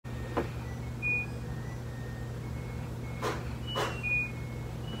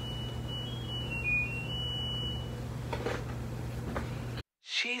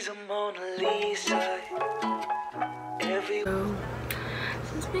She's a Mona Lisa. So,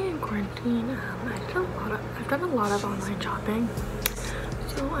 since being in quarantine, I've done a lot of online shopping.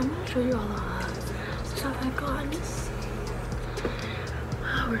 So I'm gonna show you all the stuff I've gotten.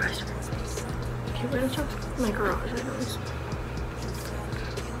 Where do I start? Okay, we're gonna start with my garage items.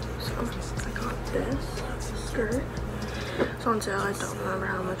 So I got this skirt. It's on sale. I don't remember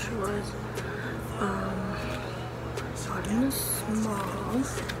how much it was. Got in a small. It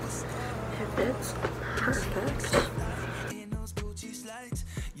fits perfect.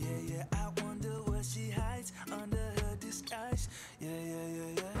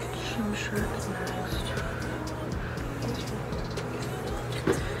 Some shirts next.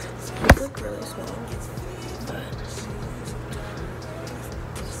 These look really small, but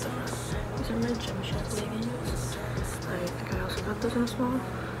these are my gym shirt leggings. I think I also got those in a small.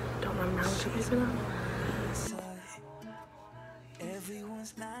 Don't remember how much I paid for them.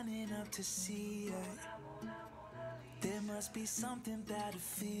 Everyone's lining up to see it. There must be something that it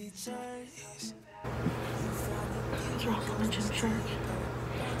features. These are also my gym shirts.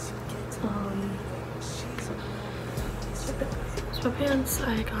 Sweatpants,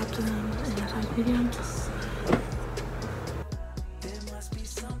 I got them in a size medium.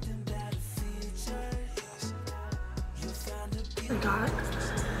 I got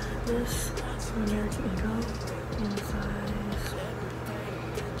this from American Eagle in size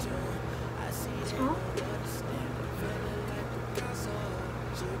small.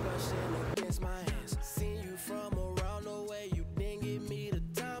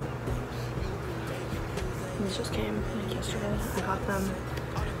 These just came like yesterday. I got them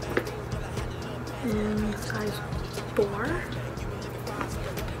in size 4.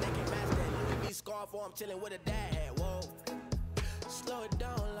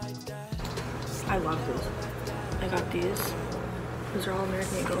 I love these. I got these. These are all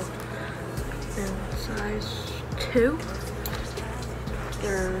American Eagle in size 2.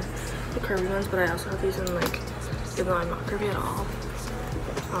 They're the curvy ones, but I also have these in like, even though I'm not curvy at all,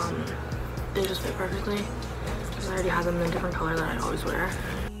 they just fit perfectly because I already have them in a different color that I always wear.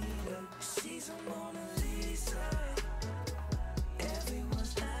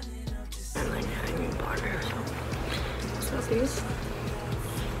 And like having me blonde hair, so got these.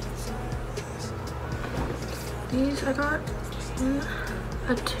 These I got in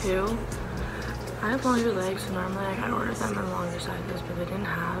a 2. I have longer legs, so normally I ordered them in longer sizes, but they didn't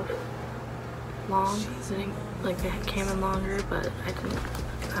have long. They came in longer, but I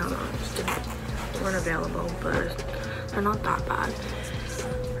don't know, they weren't available, but they're not that bad.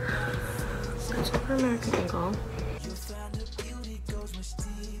 That's for American Eagle.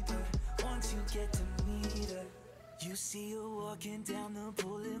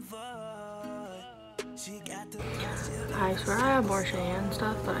 I swear I have more Cheyenne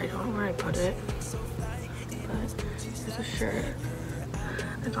stuff, but I don't know where I put it. But there's a shirt.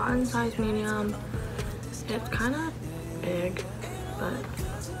 I got in size medium. It's kind of big, but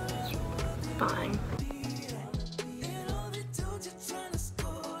it's fine.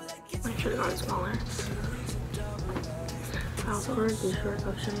 I should have got it smaller. I also ordered these shorts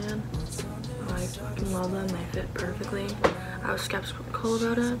of Cheyenne. I fucking love them. They fit perfectly. I was skeptical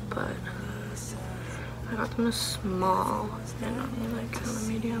about it, but I got them in a small and only like kind of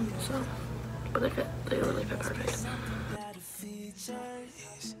medium, so, but they really fit perfect.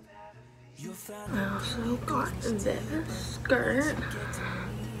 I also got this skirt.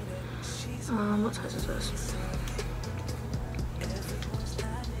 What size is this?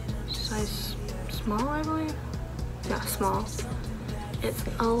 Size small, I believe? Yeah, small. It's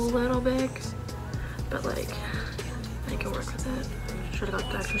a little big, but like, I can work with it. Should've got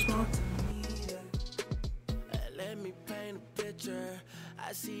the extra small.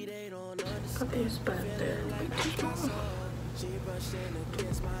 Got these, but they're way too small.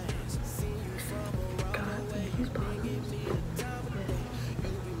 Got these bottoms with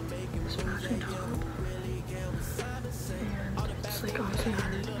this matching top. And it's like honestly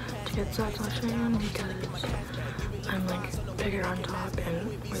hard to get size on Cheyenne because I'm like bigger on top and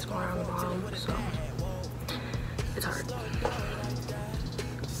way smaller on the bottom, so it's hard.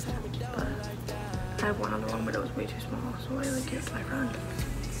 But I have one other one, but it was way too small, so I like gave it to my friend.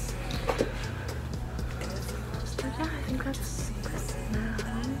 But yeah, I think that's it now.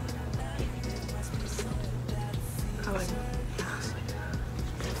 Oh,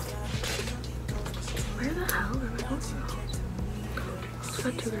 where the hell are my phones? I also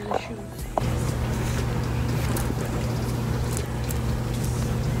got 2 girly shoes.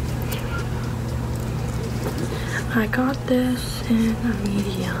 I got this in a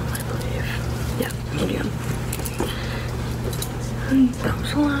medium, I believe. Yeah, medium. And that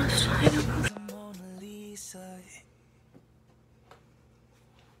was the last item.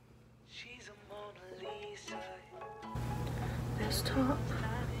 This top.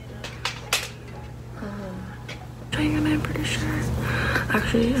 I'm pretty sure.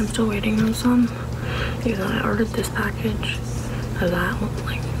 Actually, I'm still waiting on some because I ordered this package of that one,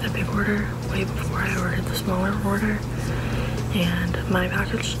 like the big order, way before I ordered the smaller order, and my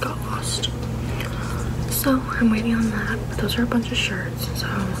package got lost. So I'm waiting on that. But those are a bunch of shirts. So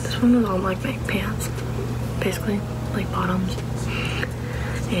this one was all like my pants, basically, like bottoms,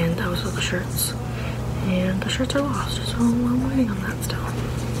 and that was all the shirts. And the shirts are lost, so I'm waiting on that still.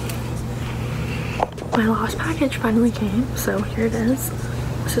 My lost package finally came, so here it is.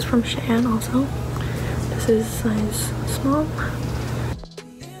 This is from Shein also. This is size small.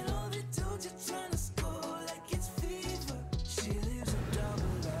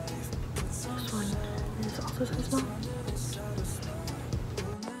 This one is also size small.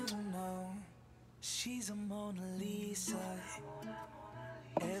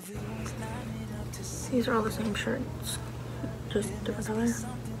 These are all the same shirts, just different color.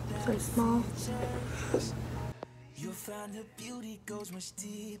 Size small. You'll find her beauty goes much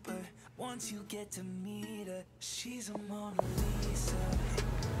deeper once you get to meet her. She's a Mona Lisa.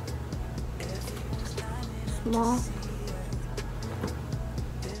 Everyone's lining up Small. to see her.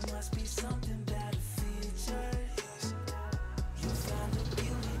 There must be something about her features. You'll find her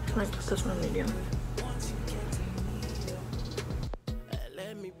beauty I might put this one medium. once you get to meet her.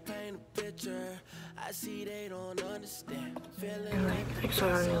 Let me paint a picture. I see they don't understand. And like, I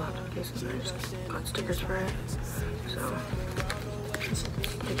got a new laptop case and I just got stickers for it. So, this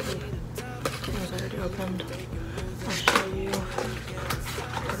sticky things I already opened. I'll show you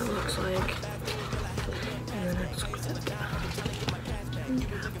what it looks like in the next clip.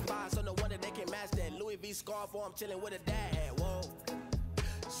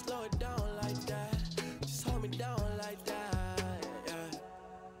 Slow it down like that. Just hold me down like that.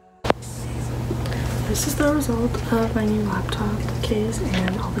 This is the result of my new laptop case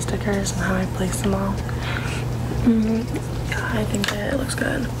and all the stickers and how I placed them all. I think that it looks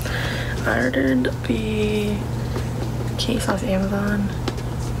good. I ordered the case off Amazon.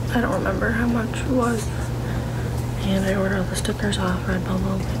 I don't remember how much it was. And I ordered all the stickers off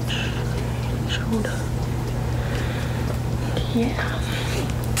Redbubble, which I showed. Yeah.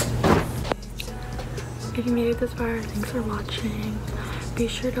 If you made it this far, thanks for watching. Be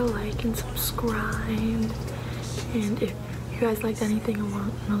sure to like and subscribe. And if you guys liked anything and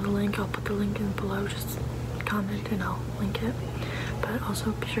want to know the link, I'll put the link in below. Just comment and I'll link it. But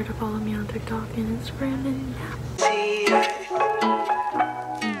also be sure to follow me on TikTok and Instagram, and yeah.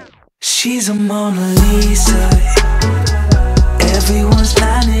 She's a Mona Lisa.